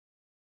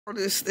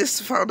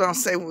This photo on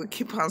say with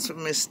coupons with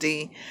Miss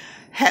D.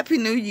 Happy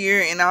New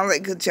Year and all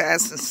that good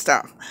jazz and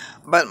stuff.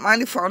 But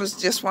Mighty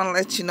Photos, just want to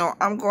let you know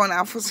I'm going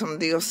out for some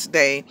deals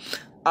today.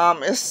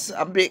 It's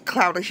a bit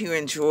cloudy here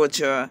in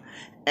Georgia,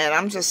 and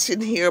I'm just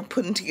sitting here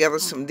putting together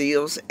some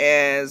deals,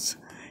 as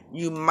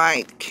you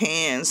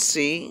can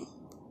see.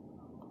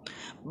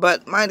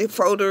 But Mighty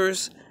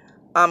Photos,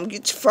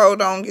 get your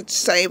photo on, get your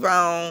save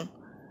on.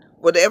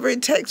 Whatever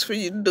it takes for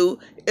you to do.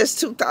 It's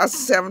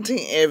 2017.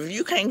 And if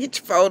you can't get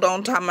your photo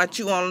on talking about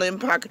you on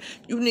Lint Pocket,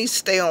 you need to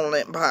stay on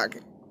Lint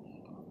Pocket.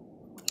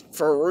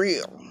 For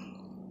real.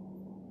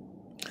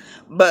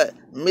 But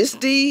Miss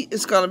D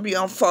is going to be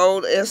on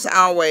Fold as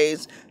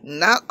always,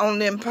 not on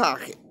Lint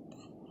Pocket.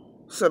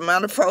 So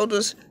Mighty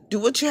Photos, do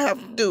what you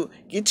have to do.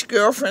 Get your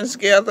girlfriends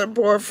together,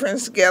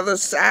 boyfriends together,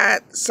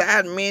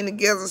 side men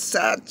together,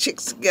 side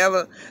chicks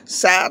together,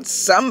 side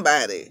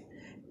somebody.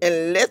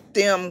 And let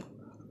them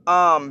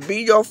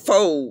be your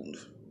fold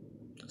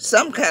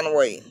some kind of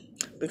way,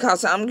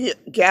 because I'm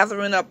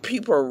gathering up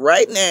people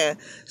right now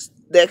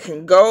that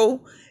can go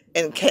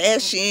and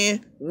cash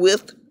in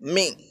with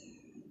me.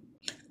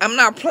 I'm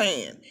not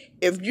playing.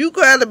 If you're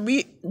gonna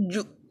be in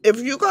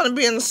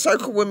the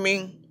circle with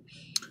me,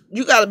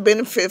 you gotta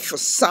benefit for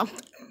something.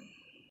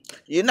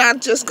 You're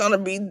not just gonna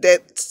be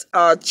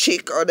that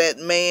chick or that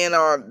man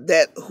or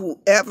that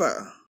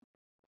whoever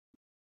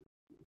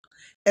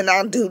and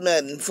I'll do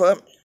nothing for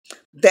me.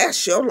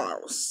 That's your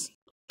loss.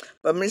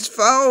 But Miss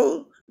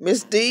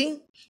D,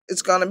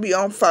 is going to be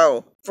on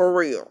Fold for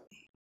real.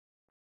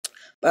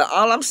 But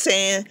all I'm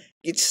saying,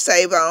 get your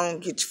save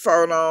on, get your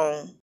Fold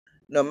on,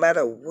 no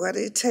matter what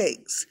it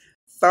takes.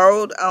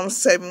 Fold on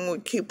Saving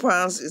with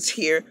Coupons is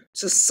here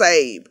to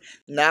save,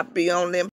 not be on them